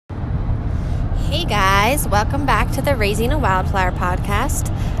Hey guys, welcome back to the Raising a Wildflower podcast.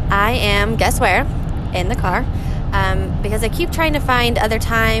 I am, guess where? In the car. Because I keep trying to find other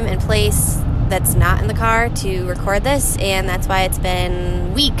time and place that's not in the car to record this, and that's why it's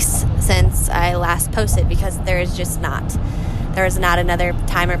been weeks since I last posted, because there is not another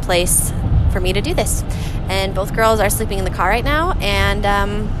time or place for me to do this. And both girls are sleeping in the car right now, and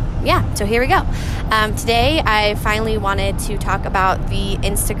so here we go. Today I finally wanted to talk about the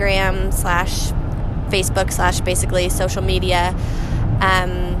Instagram / Facebook / basically social media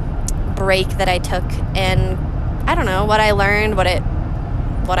break that I took, and I don't know what I learned, what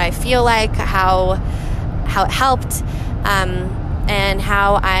I feel like, how it helped, and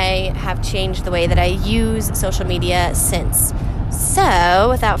how I have changed the way that I use social media since. So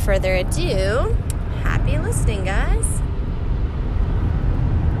without further ado, happy listening, guys.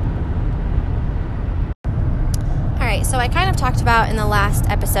 Alright, so I kind of talked about in the last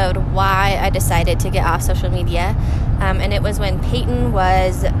episode why I decided to get off social media, and it was when Peyton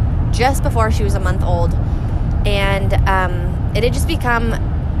was just before she was a month old, and it had just become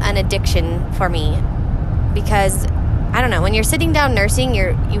an addiction for me, because I don't know, when you're sitting down nursing,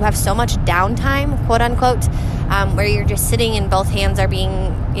 you have so much downtime, quote unquote, where you're just sitting and both hands are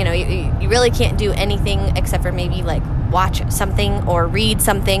being, you really can't do anything except for maybe like watch something or read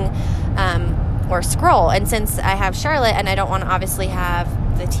something, or scroll. And since I have Charlotte and I don't want to obviously have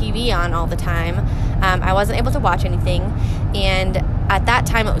the TV on all the time, I wasn't able to watch anything. And at that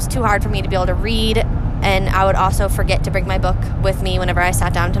time, it was too hard for me to be able to read. And I would also forget to bring my book with me whenever I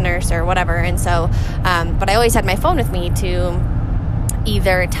sat down to nurse or whatever. And so, but I always had my phone with me to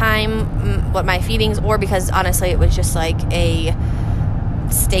either time what my feedings, or because honestly, it was just like a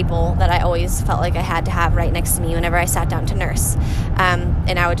staple that I always felt like I had to have right next to me whenever I sat down to nurse.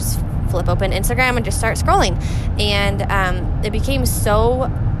 And I would just flip open Instagram and just start scrolling. And it became so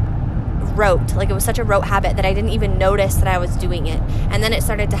rote, like it was such a rote habit that I didn't even notice that I was doing it. And then it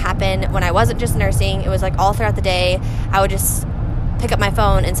started to happen when I wasn't just nursing. It was like all throughout the day, I would just pick up my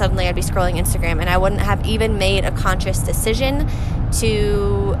phone and suddenly I'd be scrolling Instagram, and I wouldn't have even made a conscious decision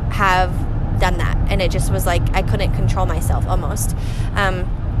to have done that. And it just was like I couldn't control myself almost.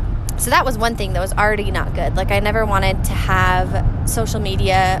 So that was one thing that was already not good. Like I never wanted to have social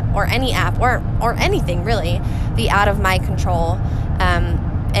media or any app or anything really be out of my control,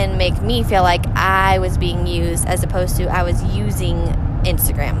 and make me feel like I was being used as opposed to I was using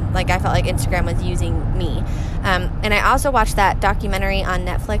Instagram. Like I felt like Instagram was using me. And I also watched that documentary on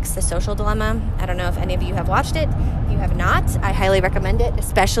Netflix, The Social Dilemma. I don't know if any of you have watched it. If you have not, I highly recommend it,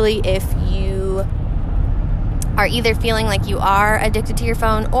 especially if you are either feeling like you are addicted to your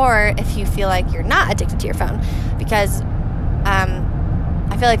phone, or if you feel like you're not addicted to your phone. Because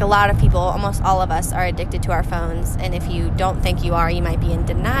I feel like a lot of people, almost all of us, are addicted to our phones. And if you don't think you are, you might be in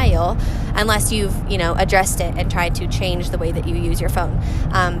denial unless you've, addressed it and tried to change the way that you use your phone.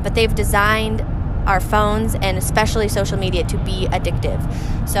 But they've designed our phones, and especially social media, to be addictive.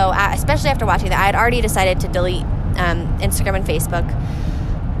 So especially after watching that, I had already decided to delete Instagram and Facebook.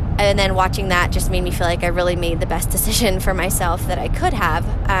 And then watching that just made me feel like I really made the best decision for myself that I could have.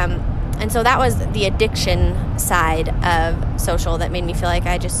 And so that was the addiction side of social that made me feel like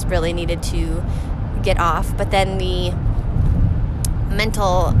I just really needed to get off. But then the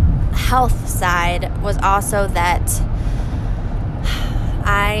mental health side was also that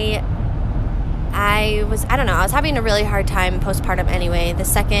I was having a really hard time postpartum anyway. The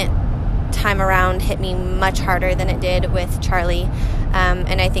second time around hit me much harder than it did with Charlie.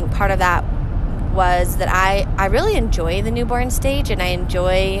 And I think part of that was that I really enjoy the newborn stage, and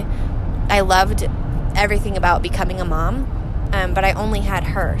I loved everything about becoming a mom, but I only had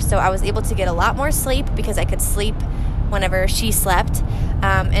her. So I was able to get a lot more sleep because I could sleep whenever she slept,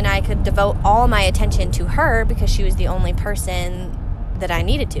 and I could devote all my attention to her because she was the only person that I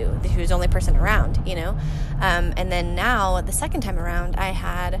needed to. She was the only person around, And then now, the second time around, I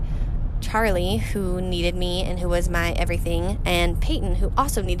had Charlie, who needed me and who was my everything, and Peyton, who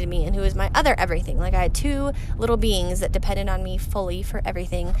also needed me and who was my other everything. Like I had two little beings that depended on me fully for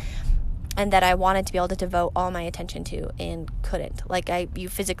everything, and that I wanted to be able to devote all my attention to and couldn't. Like you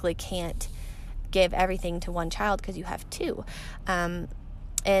physically can't give everything to one child because you have two. And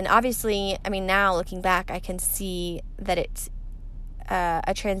obviously, now looking back, I can see that it's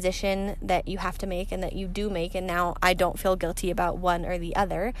a transition that you have to make and that you do make, and now I don't feel guilty about one or the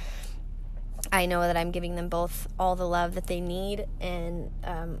other. I know that I'm giving them both all the love that they need, and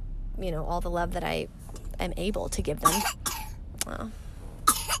all the love that I am able to give them. Oh.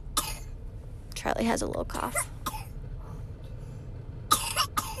 Charlie has a little cough.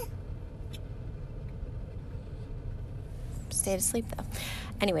 Stayed asleep though.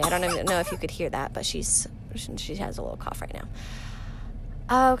 Anyway, I don't even know if you could hear that, but she has a little cough right now.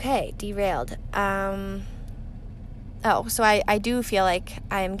 Okay, derailed. So I do feel like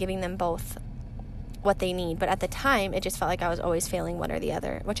I am giving them both what they need, but at the time it just felt like I was always failing one or the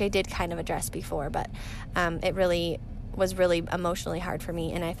other, which I did kind of address before, but it really was really emotionally hard for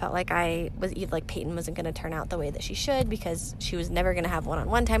me, and I felt like Peyton wasn't going to turn out the way that she should, because she was never going to have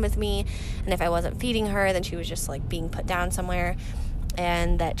one-on-one time with me, and if I wasn't feeding her, then she was just like being put down somewhere,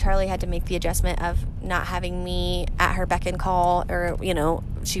 and that Charlie had to make the adjustment of not having me at her beck and call, or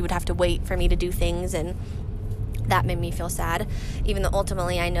she would have to wait for me to do things, and that made me feel sad, even though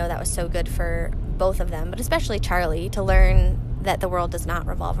ultimately I know that was so good for both of them, but especially Charlie, to learn that the world does not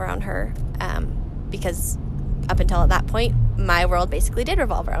revolve around her, because up until that point, my world basically did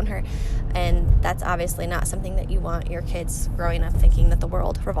revolve around her, and that's obviously not something that you want your kids growing up thinking that the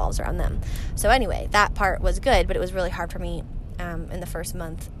world revolves around them. So anyway, that part was good, but it was really hard for me in the first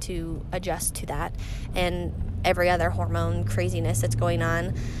month to adjust to that, and every other hormone craziness that's going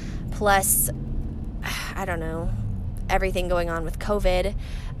on, plus I don't know, everything going on with COVID.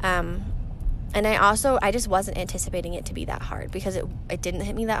 And I just wasn't anticipating it to be that hard, because it didn't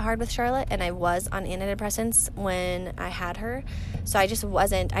hit me that hard with Charlotte, and I was on antidepressants when I had her. So I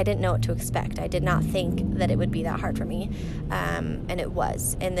didn't know what to expect. I did not think that it would be that hard for me. And it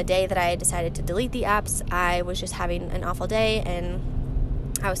was. And the day that I decided to delete the apps, I was just having an awful day,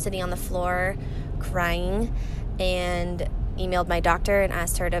 and I was sitting on the floor crying, and emailed my doctor and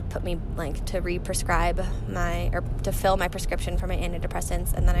asked her to put me to to fill my prescription for my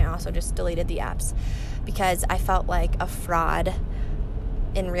antidepressants, and then I also just deleted the apps because I felt like a fraud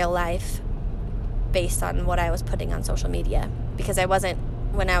in real life based on what I was putting on social media, because I wasn't,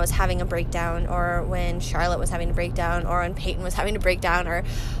 when I was having a breakdown, or when Charlotte was having a breakdown, or when Peyton was having a breakdown, or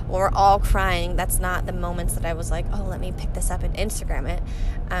we're all crying, that's not the moments that I was like, oh, let me pick this up and Instagram it.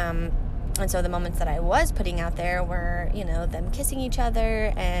 And so the moments that I was putting out there were, them kissing each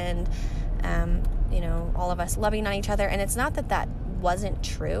other, and, all of us loving on each other. And it's not that wasn't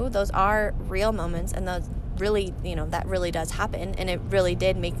true. Those are real moments, and those really, that really does happen. And it really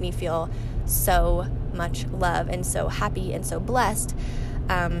did make me feel so much love and so happy and so blessed.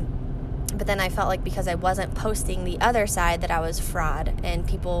 But then I felt like because I wasn't posting the other side, that I was fraud, and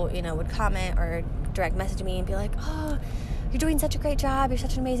people, would comment or direct message me and be like, oh, you're doing such a great job, you're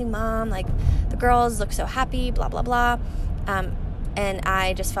such an amazing mom, like, the girls look so happy, blah, blah, blah. And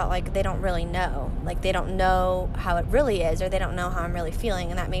I just felt like they don't really know. Like, they don't know how it really is, or they don't know how I'm really feeling,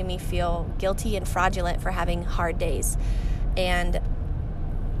 and that made me feel guilty and fraudulent for having hard days. And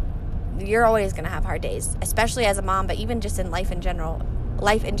you're always going to have hard days, especially as a mom, but even just in life in general,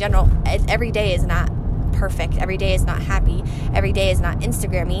 every day is not perfect. Every day is not happy. Every day is not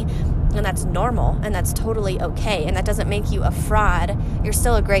Instagram-y. And that's normal, and that's totally okay. And that doesn't make you a fraud. You're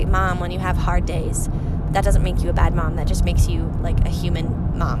still a great mom when you have hard days. That doesn't make you a bad mom. That just makes you like a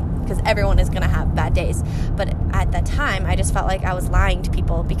human mom, because everyone is going to have bad days. But at that time, I just felt like I was lying to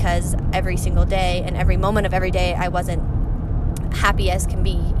people, because every single day and every moment of every day, I wasn't happy as can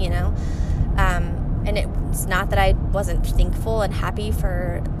be, And it's not that I wasn't thankful and happy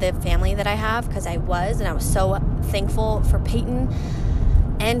for the family that I have, because I was, and I was so thankful for Peyton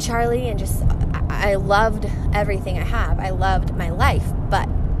and Charlie, and just I loved everything I have. I loved my life, but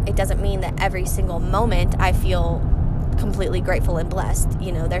it doesn't mean that every single moment I feel completely grateful and blessed.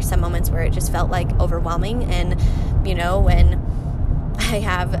 There's some moments where it just felt like overwhelming, and when I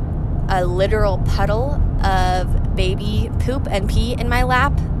have a literal puddle of baby poop and pee in my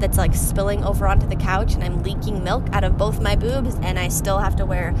lap that's like spilling over onto the couch, and I'm leaking milk out of both my boobs, and I still have to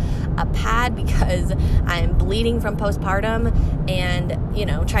wear a pad because I'm bleeding from postpartum, and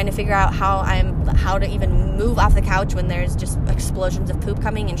trying to figure out how to even move off the couch when there's just explosions of poop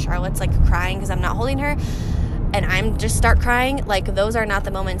coming, and Charlotte's like crying because I'm not holding her, and I'm just start crying. Like, those are not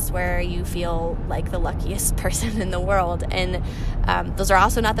the moments where you feel like the luckiest person in the world. And those are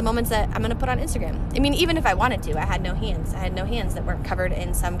also not the moments that I'm going to put on Instagram. I mean, even if I wanted to, I had no hands. I had no hands that weren't covered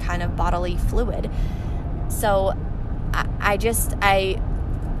in some kind of bodily fluid. So I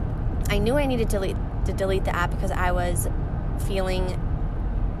knew I needed to delete the app, because I was feeling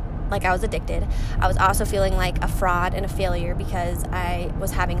like I was addicted. I was also feeling like a fraud and a failure, because I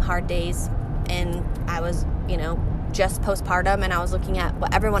was having hard days, and I was, just postpartum, and I was looking at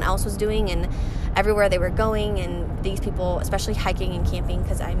what everyone else was doing and everywhere they were going, and these people, especially hiking and camping,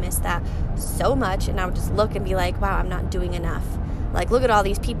 because I missed that so much, and I would just look and be like, wow, I'm not doing enough. Like, look at all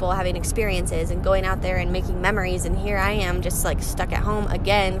these people having experiences and going out there and making memories, and here I am just like stuck at home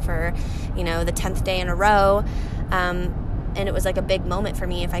again for, the 10th day in a row. And it was like a big moment for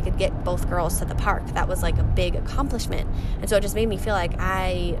me if I could get both girls to the park. That was like a big accomplishment. And so it just made me feel like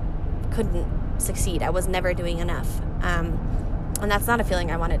I couldn't succeed. I was never doing enough. And that's not a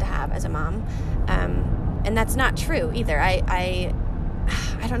feeling I wanted to have as a mom. And that's not true either. I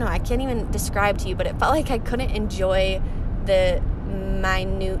don't know. I can't even describe to you, but it felt like I couldn't enjoy the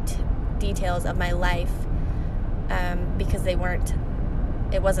minute details of my life because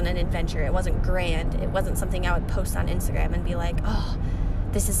it wasn't an adventure. It wasn't grand. It wasn't something I would post on Instagram and be like, oh,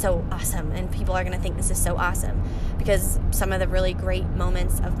 this is so awesome, and people are going to think this is so awesome. Because some of the really great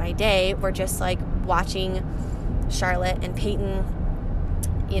moments of my day were just like watching Charlotte and Peyton,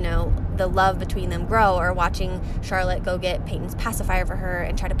 the love between them grow, or watching Charlotte go get Peyton's pacifier for her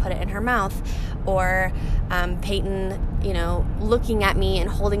and try to put it in her mouth, or Peyton, looking at me and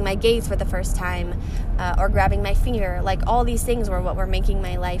holding my gaze for the first time, or grabbing my finger. Like, all these things were what were making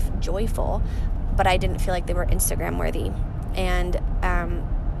my life joyful, but I didn't feel like they were Instagram worthy. And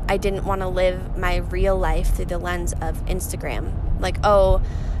I didn't want to live my real life through the lens of Instagram. Like,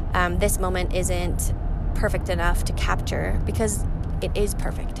 this moment isn't perfect enough to capture, because it is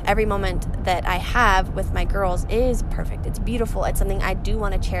perfect. Every moment that I have with my girls is perfect. It's beautiful. It's something I do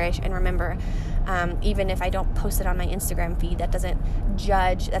want to cherish and remember. Even if I don't post it on my Instagram feed, that's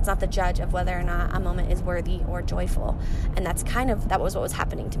not the judge of whether or not a moment is worthy or joyful. And that was what was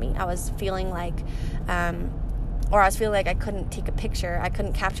happening to me. I was feeling like, I couldn't take a picture. I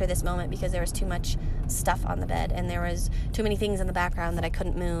couldn't capture this moment because there was too much stuff on the bed, and there was too many things in the background that I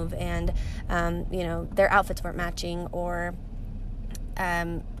couldn't move, and their outfits weren't matching, or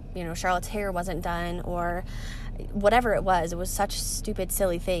Charlotte's hair wasn't done, or whatever it was. It was such stupid,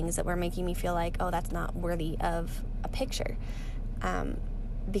 silly things that were making me feel like, that's not worthy of a picture,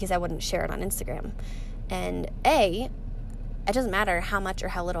 because I wouldn't share it on Instagram. And it doesn't matter how much or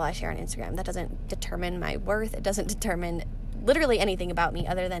how little I share on Instagram. That doesn't determine my worth. It doesn't determine literally anything about me,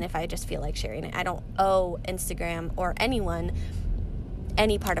 other than if I just feel like sharing it. I don't owe Instagram or anyone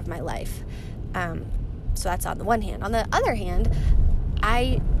any part of my life. So that's on the one hand. On the other hand,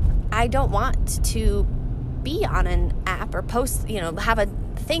 I don't want to be on an app or post, have a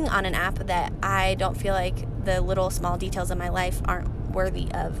thing on an app that I don't feel like the little small details of my life aren't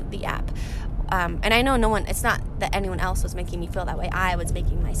worthy of the app. And I know it's not that anyone else was making me feel that way. I was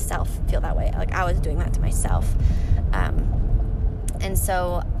making myself feel that way. Like, I was doing that to myself. And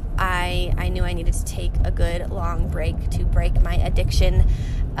so I knew I needed to take a good long break to break my addiction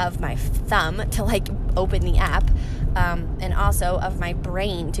of my thumb to like open the app, and also of my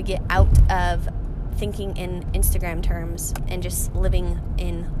brain to get out of thinking in Instagram terms and just living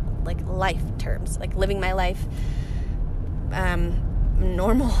in like life terms, like living my life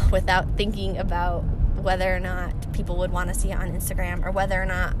normal without thinking about whether or not people would want to see it on Instagram, or whether or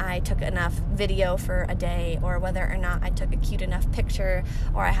not I took enough video for a day, or whether or not I took a cute enough picture,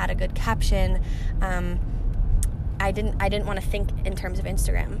 or I had a good caption. I didn't want to think in terms of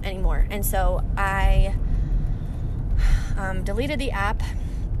Instagram anymore. And so I deleted the app,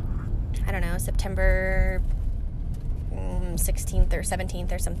 I don't know, September 16th or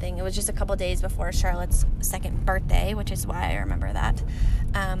 17th or something. It was just a couple days before Charlotte's second birthday, which is why I remember that.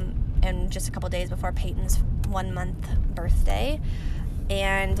 And just a couple days before Peyton's 1 month birthday.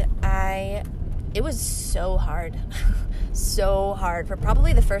 And it was so hard. So hard. For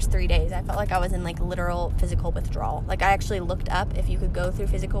probably the first 3 days, I felt like I was in like literal physical withdrawal. Like, I actually looked up if you could go through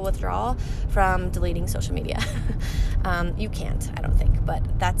physical withdrawal from deleting social media. You can't, I don't think, but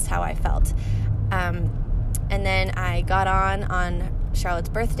that's how I felt. And then I got on Charlotte's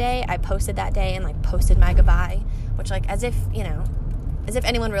birthday. I posted that day and like posted my goodbye, which like as if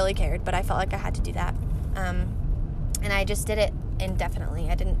anyone really cared, but I felt like I had to do that. And I just did it indefinitely.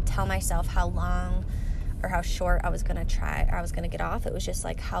 I didn't tell myself how long or how short I was going to get off. It was just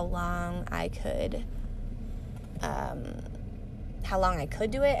like how long I could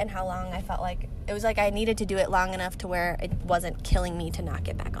do it, and how long I felt like it was like I needed to do it long enough to where it wasn't killing me to not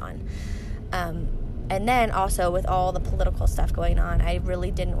get back on. And then also with all the political stuff going on, I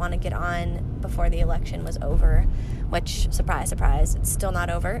really didn't want to get on before the election was over, which, surprise, surprise, it's still not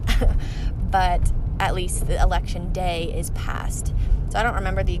over. But at least the election day is past. So I don't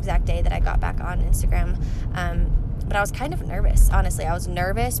remember the exact day that I got back on Instagram. But I was kind of nervous, honestly. I was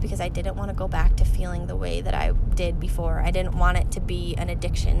nervous because I didn't want to go back to feeling the way that I did before. I didn't want it to be an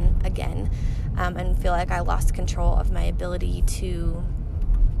addiction again, and feel like I lost control of my ability to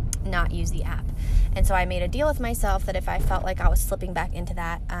not use the app. And so I made a deal with myself that if I felt like I was slipping back into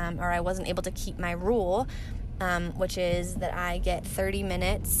that, or I wasn't able to keep my rule, which is that I get 30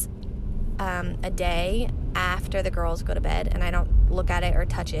 minutes a day after the girls go to bed, and I don't look at it or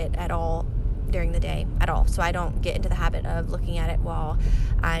touch it at all during the day at all. So I don't get into the habit of looking at it while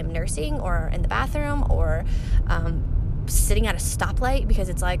I'm nursing or in the bathroom or sitting at a stoplight, because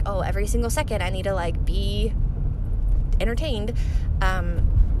it's like, oh, every single second I need to like be entertained.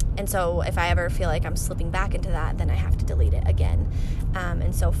 And so if I ever feel like I'm slipping back into that, then I have to delete it again.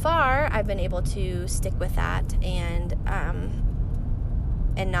 And so far I've been able to stick with that and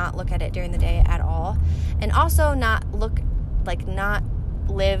not look at it during the day at all. And also not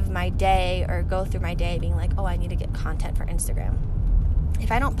live my day or go through my day being like, oh, I need to get content for Instagram.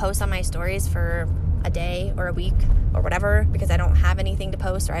 If I don't post on my stories for a day or a week or whatever because I don't have anything to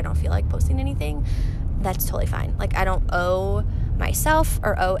post or I don't feel like posting anything, that's totally fine. Like, I don't owe myself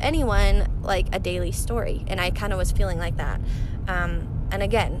or owe anyone like a daily story. And I kind of was feeling like that. And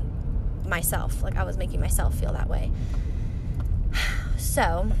again, myself, like I was making myself feel that way.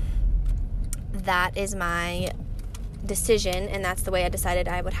 So that is my decision, and that's the way I decided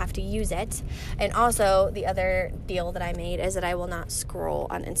I would have to use it. And also the other deal that I made is that I will not scroll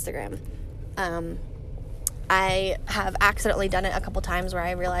on Instagram. I have accidentally done it a couple times where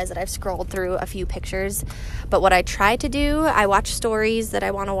I realized that I've scrolled through a few pictures, but what I try to do, I watch stories that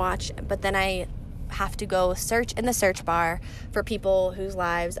I want to watch, but then I have to go search in the search bar for people whose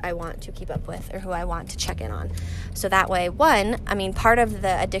lives I want to keep up with or who I want to check in on. So that way, part of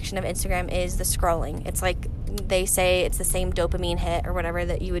the addiction of Instagram is the scrolling. It's like they say it's the same dopamine hit or whatever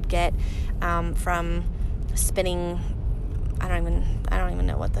that you would get from spinning. I don't even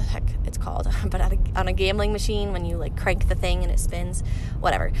know what the heck it's called, but on a gambling machine when you like crank the thing and it spins,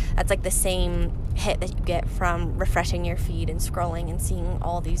 whatever. That's like the same hit that you get from refreshing your feed and scrolling and seeing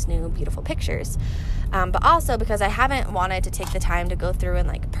all these new beautiful pictures. But also because I haven't wanted to take the time to go through and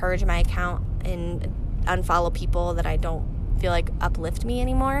like purge my account and unfollow people that I don't feel like uplift me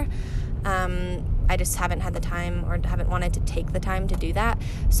anymore. I just haven't had the time or haven't wanted to take the time to do that.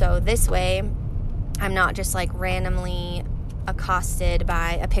 So this way, I'm not just like randomly accosted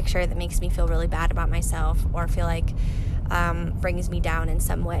by a picture that makes me feel really bad about myself or feel like brings me down in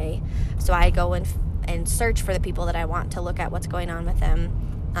some way. So I go and search for the people that I want to look at what's going on with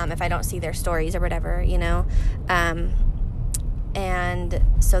them if I don't see their stories or whatever, and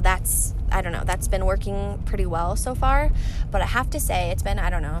so that's been working pretty well so far. But I have to say it's been,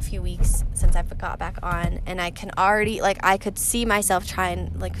 a few weeks since I've got back on, and I can already, I could see myself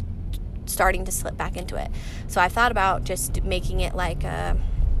trying, starting to slip back into it. So I've thought about just making it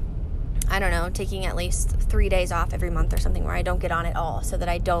taking at least 3 days off every month or something where I don't get on at all, so that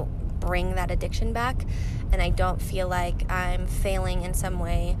I don't bring that addiction back and I don't feel like I'm failing in some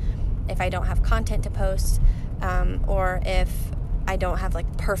way if I don't have content to post, or if I don't have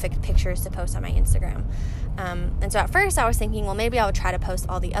perfect pictures to post on my Instagram. And so at first I was thinking, well, maybe I would try to post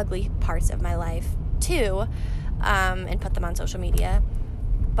all the ugly parts of my life too, and put them on social media.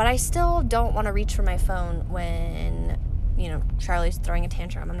 But I still don't want to reach for my phone when, Charlie's throwing a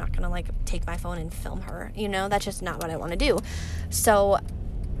tantrum. I'm not going to take my phone and film her. That's just not what I want to do. So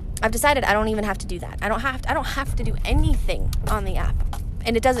I've decided I don't even have to do that. I don't have to do anything on the app.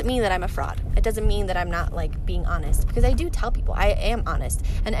 And it doesn't mean that I'm a fraud. It doesn't mean that I'm not being honest, because I do tell people I am honest.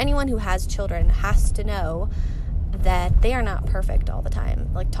 And anyone who has children has to know that they are not perfect all the time.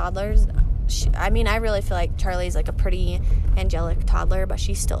 Toddlers, I really feel like Charlie's a pretty angelic toddler, but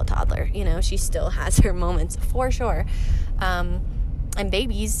she's still a toddler. She still has her moments for sure. And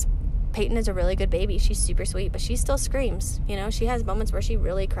babies, Peyton is a really good baby. She's super sweet, but she still screams. She has moments where she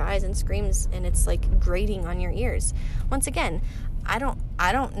really cries and screams, and it's grating on your ears. Once again, I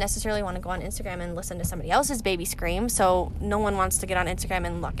don't necessarily want to go on Instagram and listen to somebody else's baby scream, so no one wants to get on Instagram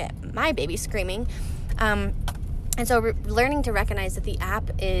and look at my baby screaming. And so learning to recognize that the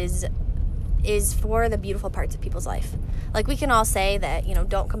app is for the beautiful parts of people's life. We can all say that,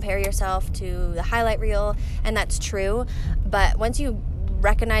 don't compare yourself to the highlight reel, and that's true. But once you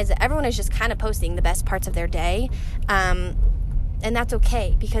recognize that everyone is just kind of posting the best parts of their day, and that's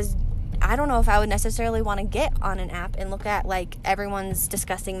okay, because I don't know if I would necessarily want to get on an app and look at everyone's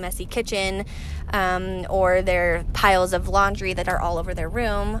disgusting messy kitchen, or their piles of laundry that are all over their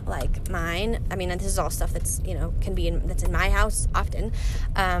room, like mine. This is all stuff that's that's in my house often,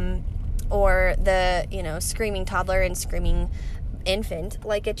 or the screaming toddler and screaming infant.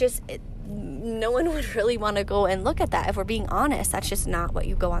 No one would really want to go and look at that. If we're being honest, that's just not what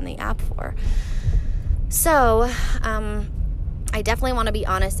you go on the app for. So I definitely want to be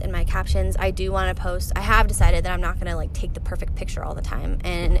honest in my captions. I do want to post. I have decided that I'm not going to take the perfect picture all the time.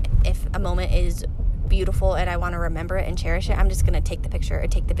 And if a moment is beautiful and I want to remember it and cherish it, I'm just going to take the picture or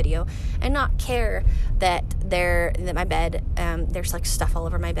take the video and not care that my bed, there's stuff all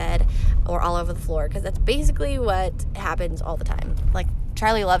over my bed or all over the floor, because that's basically what happens all the time.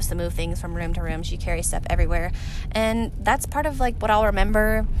 Charlie loves to move things from room to room. She carries stuff everywhere. And that's part of like what I'll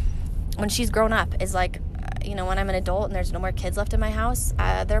remember when she's grown up is like, when I'm an adult and there's no more kids left in my house,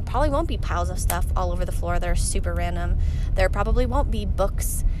 there probably won't be piles of stuff all over the floor that are super random. There probably won't be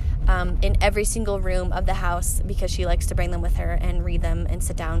books in every single room of the house because she likes to bring them with her and read them and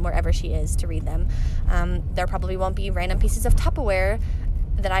sit down wherever she is to read them. There probably won't be random pieces of Tupperware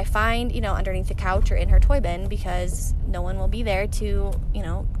that I find, underneath the couch or in her toy bin because no one will be there to,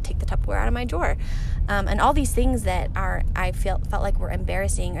 take the Tupperware out of my drawer. And all these things that I felt like were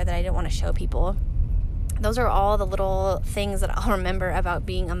embarrassing or that I didn't want to show people. Those are all the little things that I'll remember about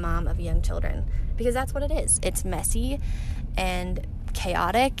being a mom of young children, because that's what it is. It's messy and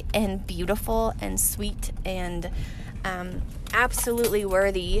chaotic and beautiful and sweet and absolutely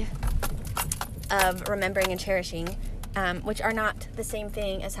worthy of remembering and cherishing, which are not the same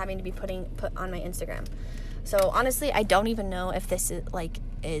thing as having to be put on my Instagram. So honestly, I don't even know if this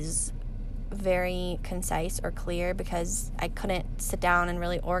is very concise or clear because I couldn't sit down and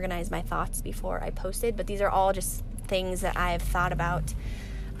really organize my thoughts before I posted, but these are all just things that I've thought about,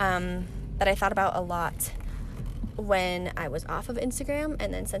 that I thought about a lot when I was off of Instagram,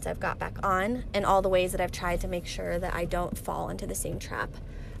 and then since I've got back on, and all the ways that I've tried to make sure that I don't fall into the same trap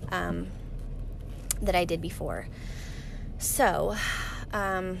that I did before. So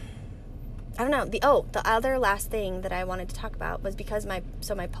I don't know. The other last thing that I wanted to talk about was because my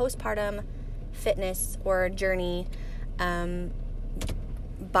postpartum fitness or journey,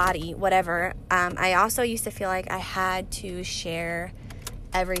 body, whatever, I also used to feel like I had to share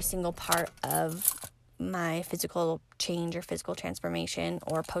every single part of my physical change or physical transformation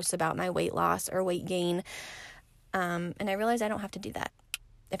or post about my weight loss or weight gain. And I realized I don't have to do that.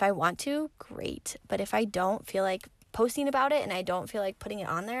 If I want to, great. But if I don't feel like posting about it and I don't feel like putting it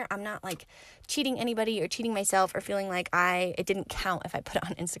on there, I'm not like cheating anybody or cheating myself or feeling like it didn't count if I put it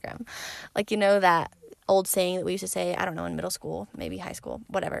on Instagram. Like, that old saying that we used to say, I don't know, in middle school, maybe high school,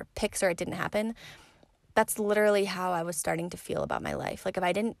 whatever, pics or it didn't happen. That's literally how I was starting to feel about my life. Like if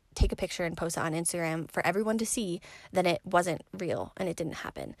I didn't take a picture and post it on Instagram for everyone to see, then it wasn't real and it didn't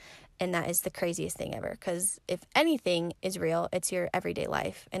happen. And that is the craziest thing ever. Because if anything is real, it's your everyday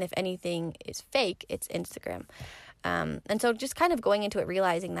life. And if anything is fake, it's Instagram. And so just kind of going into it,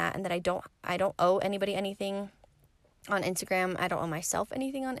 realizing that, and that I don't owe anybody anything on Instagram. I don't owe myself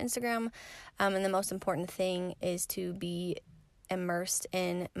anything on Instagram. And the most important thing is to be immersed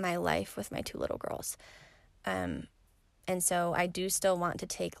in my life with my 2 little girls. And so I do still want to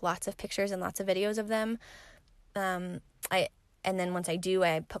take lots of pictures and lots of videos of them. And then once I do,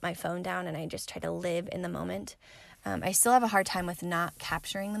 I put my phone down and I just try to live in the moment. I still have a hard time with not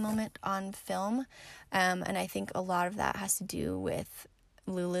capturing the moment on film. And I think a lot of that has to do with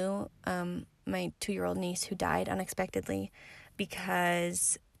Lulu, my 2-year-old niece who died unexpectedly,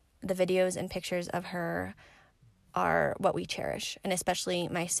 because the videos and pictures of her are what we cherish. And especially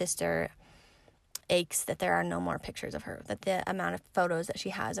my sister aches that there are no more pictures of her, that the amount of photos that she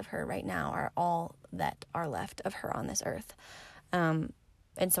has of her right now are all that are left of her on this earth.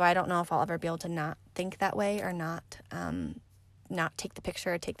 And so I don't know if I'll ever be able to not think that way or not take the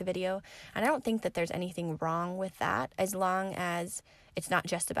picture or take the video. And I don't think that there's anything wrong with that, as long as it's not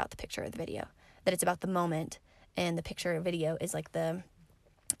just about the picture or the video, that it's about the moment, and the picture or video is like the,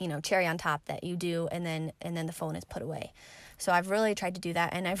 cherry on top that you do, and then the phone is put away. So I've really tried to do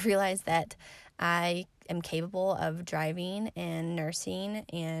that, and I've realized that I am capable of driving and nursing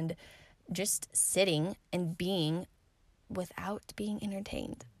and just sitting and being without being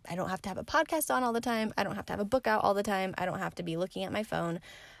entertained. I don't have to have a podcast on all the time. I don't have to have a book out all the time. I don't have to be looking at my phone.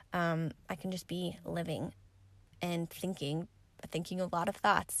 I can just be living and thinking a lot of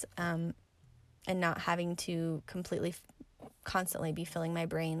thoughts, and not having to constantly be filling my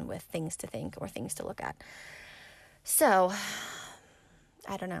brain with things to think or things to look at. So,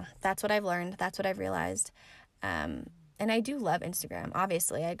 I don't know. That's what I've learned. That's what I've realized. And I do love Instagram.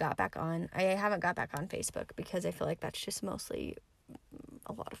 Obviously, I got back on. I haven't got back on Facebook because I feel like that's just mostly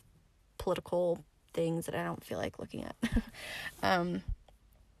a lot of political things that I don't feel like looking at.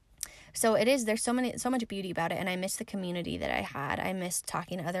 So it is, there's so much beauty about it, and I miss the community that I had. I miss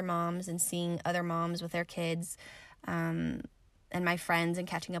talking to other moms and seeing other moms with their kids, and my friends, and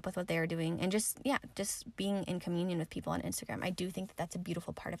catching up with what they were doing, and just being in communion with people on Instagram. I do think that that's a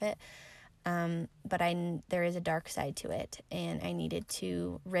beautiful part of it. But there is a dark side to it, and I needed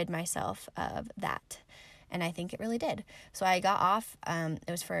to rid myself of that. And I think it really did. So I got off, it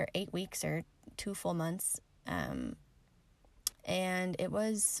was for 8 weeks or 2 full months. And it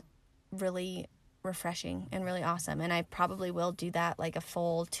was really refreshing and really awesome. And I probably will do that like a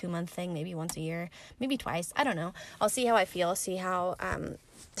full 2-month thing, maybe once a year, maybe twice. I don't know. I'll see how I feel, see how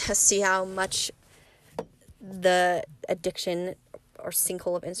much the addiction or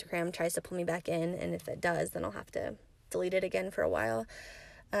sinkhole of Instagram tries to pull me back in. And if it does, then I'll have to delete it again for a while.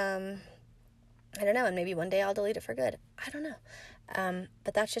 I don't know. And maybe one day I'll delete it for good. I don't know.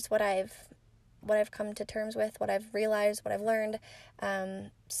 But that's just what I've come to terms with, what I've realized, what I've learned.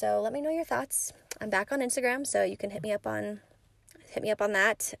 So let me know your thoughts. I'm back on Instagram, so you can hit me up on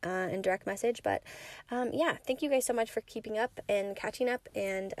that in direct message. But yeah, thank you guys so much for keeping up and catching up,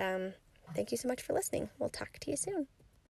 and thank you so much for listening. We'll talk to you soon.